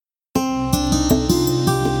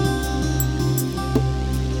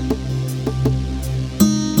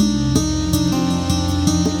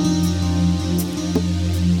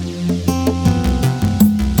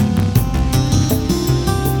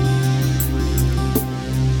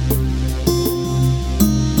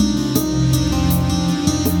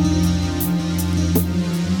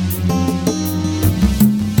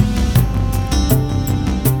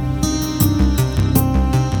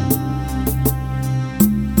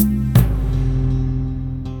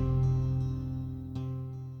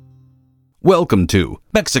Welcome to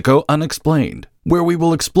Mexico Unexplained, where we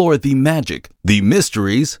will explore the magic, the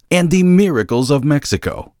mysteries, and the miracles of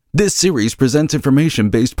Mexico. This series presents information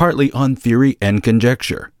based partly on theory and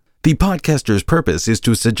conjecture. The podcaster's purpose is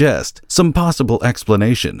to suggest some possible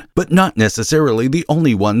explanation, but not necessarily the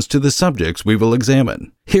only ones to the subjects we will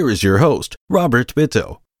examine. Here is your host, Robert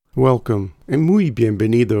Bitto. Welcome, and muy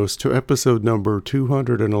bienvenidos to episode number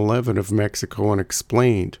 211 of Mexico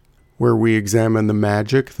Unexplained, where we examine the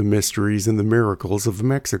magic, the mysteries, and the miracles of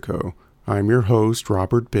Mexico. I'm your host,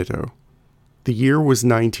 Robert Bitto. The year was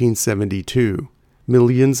 1972.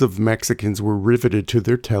 Millions of Mexicans were riveted to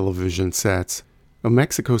their television sets. A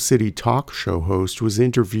Mexico City talk show host was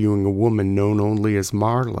interviewing a woman known only as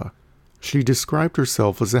Marla. She described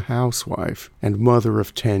herself as a housewife and mother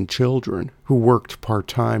of 10 children who worked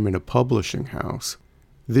part-time in a publishing house.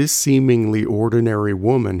 This seemingly ordinary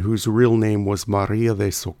woman, whose real name was Maria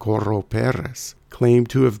de Socorro Perez, claimed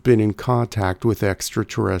to have been in contact with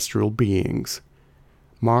extraterrestrial beings.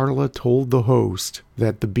 Marla told the host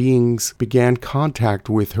that the beings began contact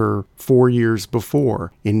with her 4 years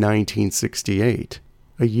before, in 1968,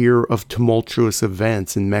 a year of tumultuous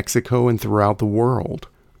events in Mexico and throughout the world.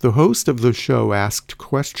 The host of the show asked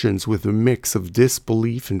questions with a mix of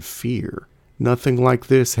disbelief and fear. Nothing like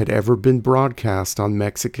this had ever been broadcast on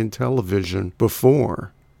Mexican television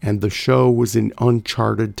before, and the show was in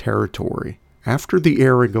uncharted territory. After the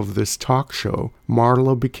airing of this talk show,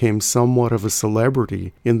 Marla became somewhat of a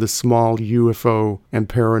celebrity in the small UFO and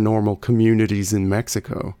paranormal communities in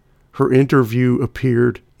Mexico. Her interview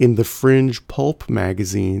appeared in the fringe pulp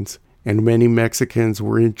magazines, and many Mexicans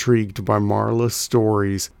were intrigued by Marla's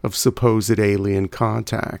stories of supposed alien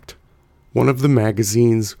contact. One of the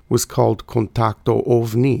magazines was called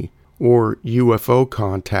Contactee, or UFO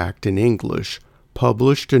Contact in English,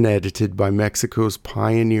 published and edited by Mexico's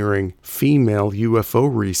pioneering female UFO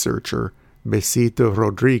researcher, Besita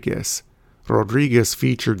Rodriguez. Rodriguez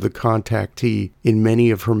featured the contactee in many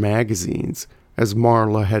of her magazines, as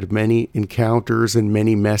Marla had many encounters and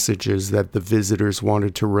many messages that the visitors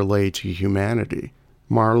wanted to relay to humanity.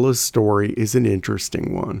 Marla's story is an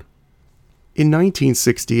interesting one. In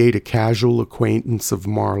 1968, a casual acquaintance of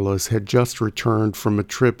Marla's had just returned from a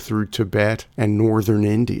trip through Tibet and northern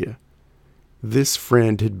India. This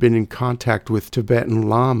friend had been in contact with Tibetan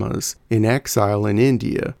lamas in exile in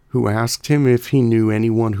India, who asked him if he knew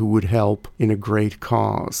anyone who would help in a great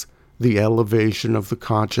cause, the elevation of the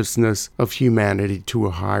consciousness of humanity to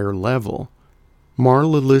a higher level.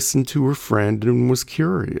 Marla listened to her friend and was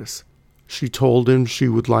curious. She told him she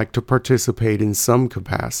would like to participate in some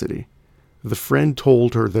capacity. The friend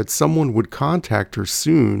told her that someone would contact her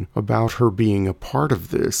soon about her being a part of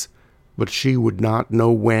this, but she would not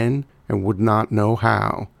know when and would not know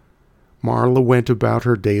how. Marla went about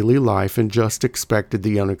her daily life and just expected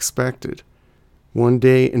the unexpected. One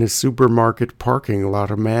day in a supermarket parking lot,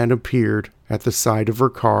 a man appeared at the side of her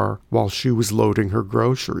car while she was loading her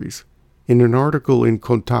groceries. In an article in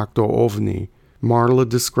Contactee, Marla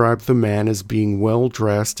described the man as being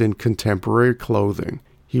well-dressed in contemporary clothing.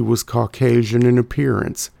 He was Caucasian in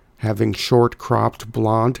appearance, having short-cropped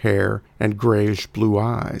blonde hair and grayish-blue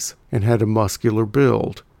eyes, and had a muscular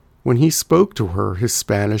build. When he spoke to her, his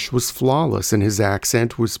Spanish was flawless and his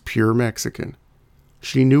accent was pure Mexican.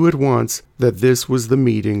 She knew at once that this was the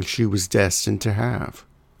meeting she was destined to have.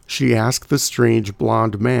 She asked the strange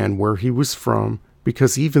blonde man where he was from,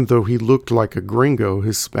 because even though he looked like a gringo,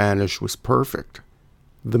 his Spanish was perfect.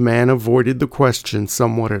 The man avoided the question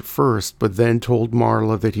somewhat at first, but then told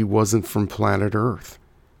Marla that he wasn't from planet Earth.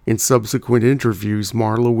 In subsequent interviews,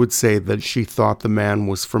 Marla would say that she thought the man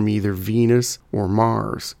was from either Venus or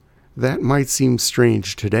Mars. That might seem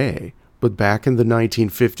strange today, but back in the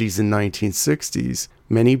 1950s and 1960s,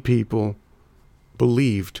 many people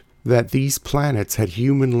believed that these planets had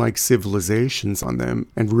human-like civilizations on them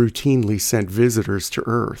and routinely sent visitors to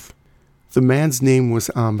Earth. The man's name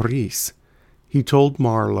was Amris. He told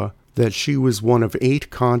Marla that she was one of 8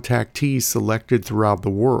 contactees selected throughout the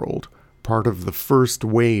world, part of the first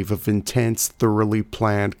wave of intense, thoroughly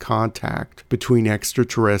planned contact between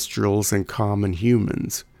extraterrestrials and common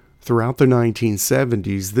humans. Throughout the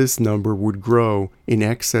 1970s, this number would grow in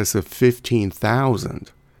excess of 15,000.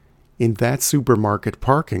 In that supermarket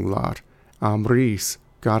parking lot, Amris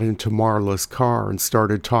got into Marla's car and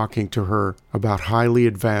started talking to her about highly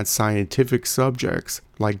advanced scientific subjects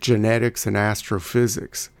like genetics and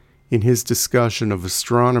astrophysics. In his discussion of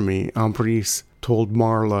astronomy, Amris told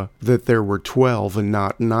Marla that there were 12 and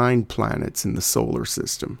not 9 planets in the solar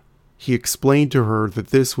system. He explained to her that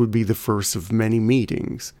this would be the first of many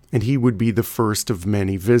meetings, and he would be the first of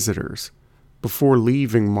many visitors. Before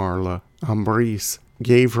leaving Marla, Amris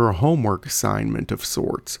gave her a homework assignment of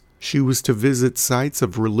sorts. She was to visit sites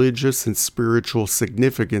of religious and spiritual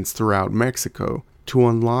significance throughout Mexico to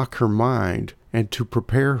unlock her mind and to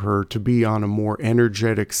prepare her to be on a more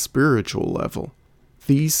energetic spiritual level.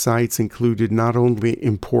 These sites included not only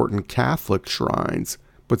important Catholic shrines,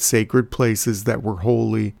 but sacred places that were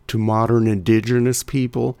holy to modern indigenous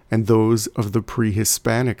people and those of the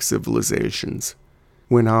pre-Hispanic civilizations.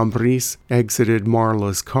 When Ambris exited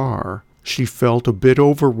Marla's car, she felt a bit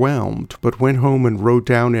overwhelmed, but went home and wrote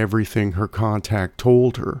down everything her contact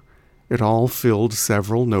told her. It all filled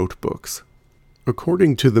several notebooks.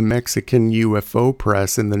 According to the Mexican UFO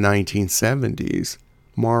press in the 1970s,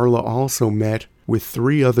 Marla also met with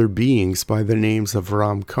 3 other beings by the names of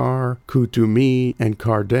Ramkar, Kutumi, and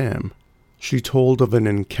Kardem. She told of an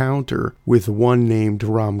encounter with one named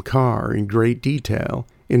Ramkar in great detail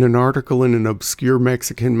in an article in an obscure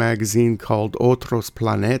Mexican magazine called Otros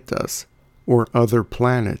Planetas, or Other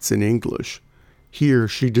Planets in English. Here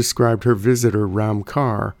she described her visitor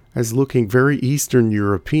Ramkar as looking very Eastern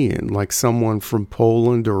European, like someone from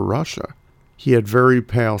Poland or Russia. He had very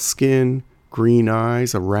pale skin, green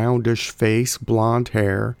eyes, a roundish face, blonde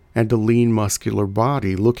hair, and a lean muscular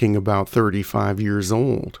body looking about 35 years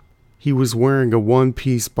old. He was wearing a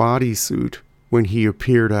one-piece bodysuit when he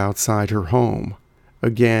appeared outside her home.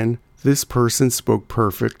 Again, this person spoke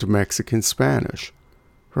perfect Mexican Spanish.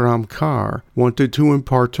 Ramkar wanted to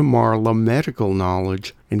impart to Marla medical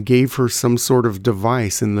knowledge and gave her some sort of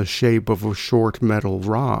device in the shape of a short metal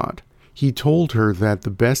rod. He told her that the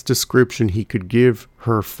best description he could give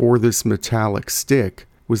her for this metallic stick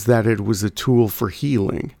was that it was a tool for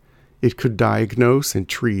healing. It could diagnose and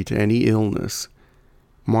treat any illness.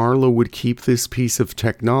 Marla would keep this piece of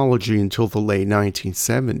technology until the late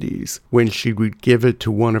 1970s, when she would give it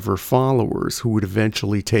to one of her followers who would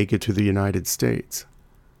eventually take it to the United States.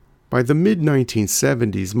 By the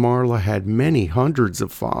mid-1970s, Marla had many hundreds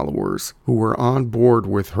of followers who were on board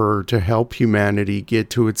with her to help humanity get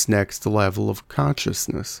to its next level of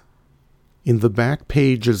consciousness. In the back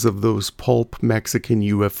pages of those pulp Mexican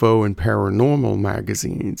UFO and paranormal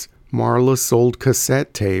magazines, Marla sold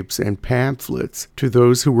cassette tapes and pamphlets to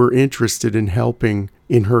those who were interested in helping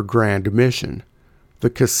in her grand mission. The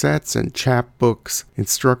cassettes and chapbooks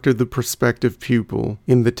instructed the prospective pupil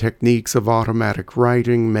in the techniques of automatic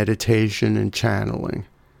writing, meditation, and channeling.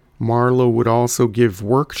 Marla would also give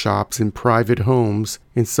workshops in private homes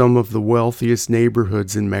in some of the wealthiest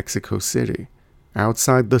neighborhoods in Mexico City.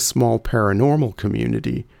 Outside the small paranormal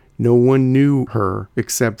community, no one knew her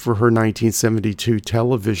except for her 1972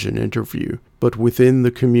 television interview, but within the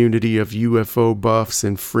community of UFO buffs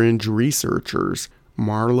and fringe researchers,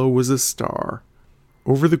 Marla was a star.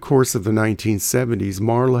 Over the course of the 1970s,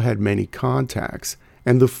 Marla had many contacts,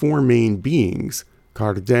 and the 4 main beings,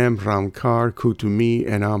 Kardem, Ramkar, Kutumi,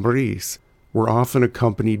 and Ambris, were often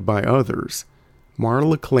accompanied by others.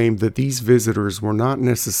 Marla claimed that these visitors were not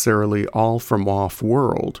necessarily all from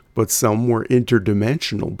off-world, but some were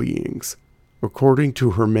interdimensional beings. According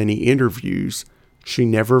to her many interviews, she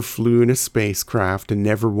never flew in a spacecraft and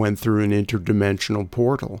never went through an interdimensional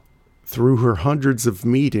portal. Through her hundreds of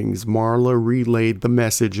meetings, Marla relayed the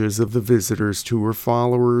messages of the visitors to her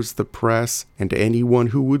followers, the press, and anyone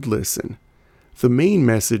who would listen. The main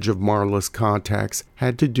message of Marla's contacts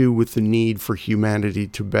had to do with the need for humanity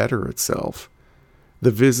to better itself.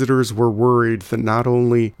 The visitors were worried that not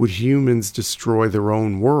only would humans destroy their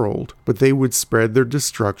own world, but they would spread their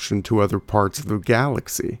destruction to other parts of the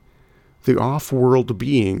galaxy. The off-world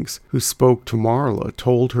beings who spoke to Marla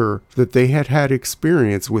told her that they had had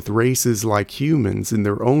experience with races like humans in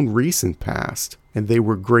their own recent past, and they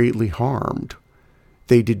were greatly harmed.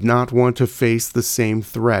 They did not want to face the same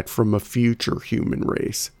threat from a future human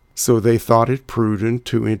race, so they thought it prudent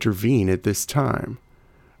to intervene at this time.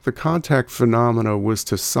 The contact phenomena was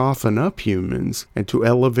to soften up humans and to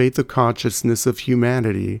elevate the consciousness of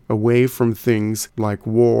humanity away from things like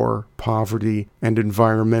war, poverty, and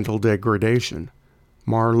environmental degradation.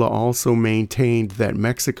 Marla also maintained that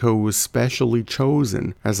Mexico was specially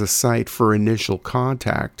chosen as a site for initial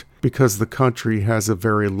contact because the country has a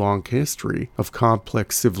very long history of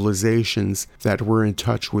complex civilizations that were in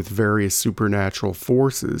touch with various supernatural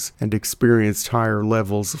forces and experienced higher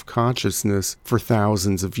levels of consciousness for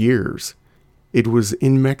thousands of years. It was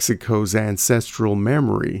in Mexico's ancestral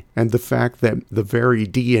memory and the fact that the very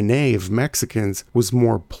DNA of Mexicans was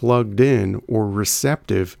more plugged in or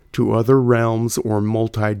receptive to other realms or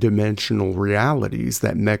multidimensional realities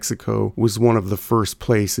that Mexico was one of the first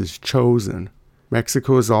places chosen.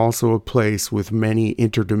 Mexico is also a place with many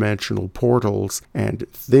interdimensional portals and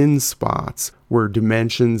thin spots where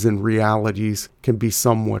dimensions and realities can be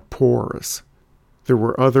somewhat porous. There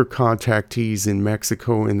were other contactees in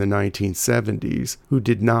Mexico in the 1970s who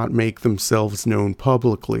did not make themselves known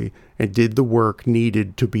publicly and did the work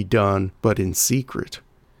needed to be done, but in secret.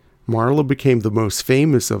 Marla became the most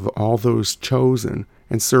famous of all those chosen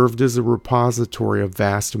and served as a repository of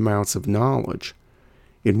vast amounts of knowledge.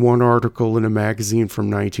 In one article in a magazine from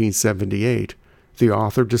 1978, the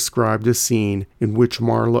author described a scene in which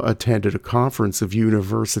Marla attended a conference of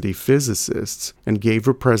university physicists and gave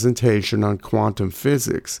a presentation on quantum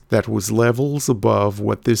physics that was levels above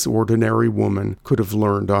what this ordinary woman could have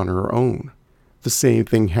learned on her own. The same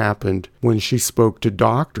thing happened when she spoke to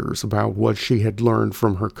doctors about what she had learned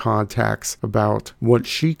from her contacts about what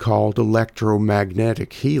she called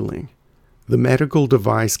electromagnetic healing. The medical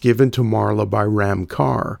device given to Marla by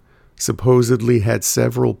Ramkar supposedly had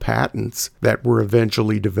several patents that were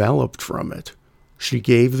eventually developed from it. She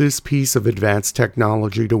gave this piece of advanced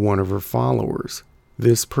technology to one of her followers.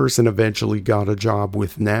 This person eventually got a job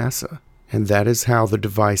with NASA, and that is how the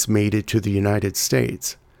device made it to the United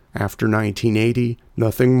States. After 1980,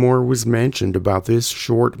 nothing more was mentioned about this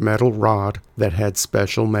short metal rod that had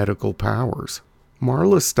special medical powers.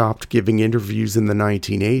 Marla stopped giving interviews in the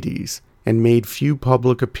 1980s and made few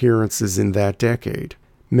public appearances in that decade.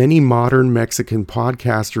 Many modern Mexican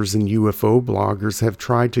podcasters and UFO bloggers have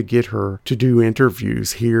tried to get her to do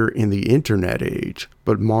interviews here in the internet age,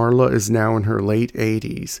 but Marla is now in her late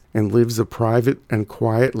 80s and lives a private and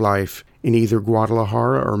quiet life in either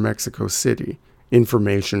Guadalajara or Mexico City.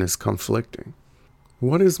 Information is conflicting.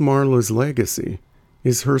 What is Marla's legacy?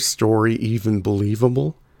 Is her story even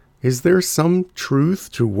believable? Is there some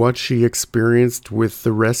truth to what she experienced with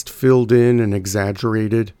the rest filled in and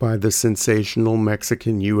exaggerated by the sensational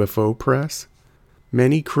Mexican UFO press?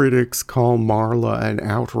 Many critics call Marla an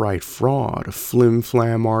outright fraud, a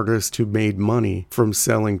flim-flam artist who made money from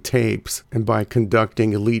selling tapes and by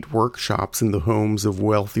conducting elite workshops in the homes of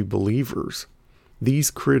wealthy believers.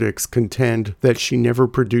 These critics contend that she never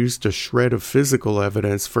produced a shred of physical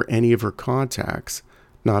evidence for any of her contacts,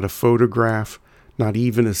 not a photograph, not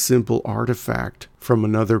even a simple artifact from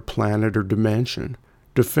another planet or dimension.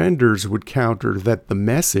 Defenders would counter that the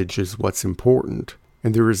message is what's important,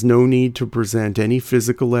 and there is no need to present any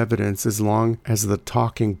physical evidence as long as the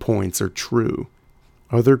talking points are true.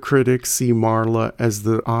 Other critics see Marla as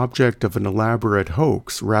the object of an elaborate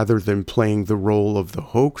hoax rather than playing the role of the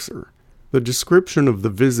hoaxer. The description of the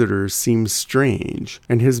visitors seems strange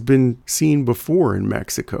and has been seen before in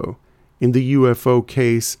Mexico. In the UFO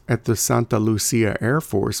case at the Santa Lucia Air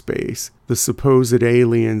Force Base, the supposed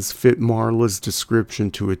aliens fit Marla's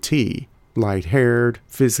description to a T: light-haired,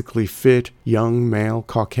 physically fit, young male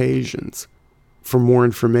Caucasians. For more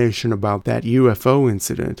information about that UFO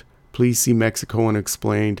incident, please see Mexico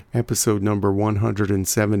Unexplained, episode number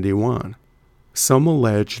 171. Some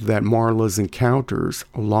allege that Marla's encounters,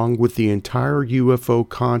 along with the entire UFO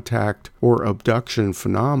contact or abduction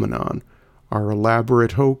phenomenon, are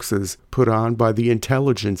elaborate hoaxes put on by the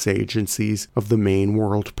intelligence agencies of the main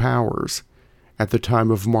world powers. At the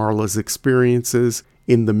time of Marla's experiences,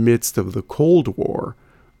 in the midst of the Cold War,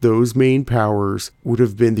 those main powers would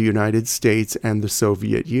have been the United States and the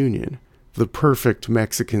Soviet Union. The perfect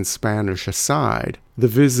Mexican Spanish aside, the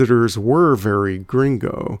visitors were very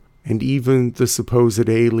gringo, and even the supposed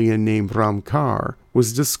alien named Ramkar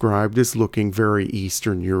was described as looking very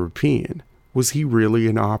Eastern European. Was he really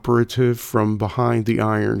an operative from behind the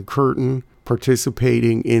Iron Curtain,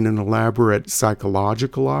 participating in an elaborate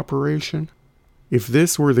psychological operation? If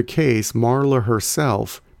this were the case, Marla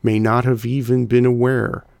herself may not have even been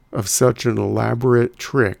aware of such an elaborate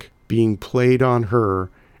trick being played on her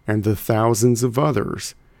and the thousands of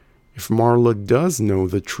others. If Marla does know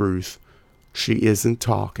the truth, she isn't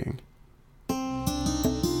talking.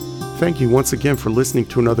 Thank you once again for listening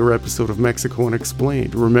to another episode of Mexico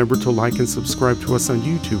Unexplained. Remember to like and subscribe to us on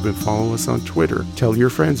YouTube and follow us on Twitter. Tell your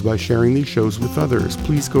friends by sharing these shows with others.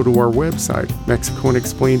 Please go to our website,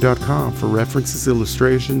 MexicoUnexplained.com, for references,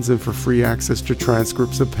 illustrations, and for free access to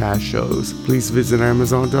transcripts of past shows. Please visit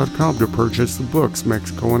Amazon.com to purchase the books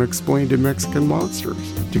Mexico Unexplained and Mexican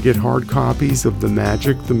Monsters, to get hard copies of The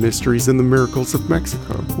Magic, the Mysteries, and the Miracles of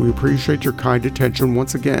Mexico. We appreciate your kind attention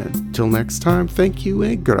once again. Till next time, thank you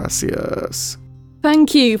and gracias.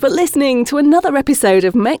 Thank you for listening to another episode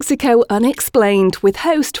of Mexico Unexplained with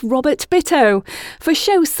host Robert Bitto. For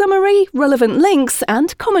show summary, relevant links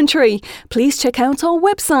and commentary, please check out our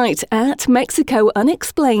website at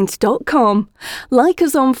mexicounexplained.com. Like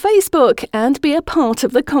us on Facebook and be a part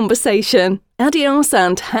of the conversation. Adios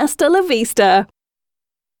and hasta la vista.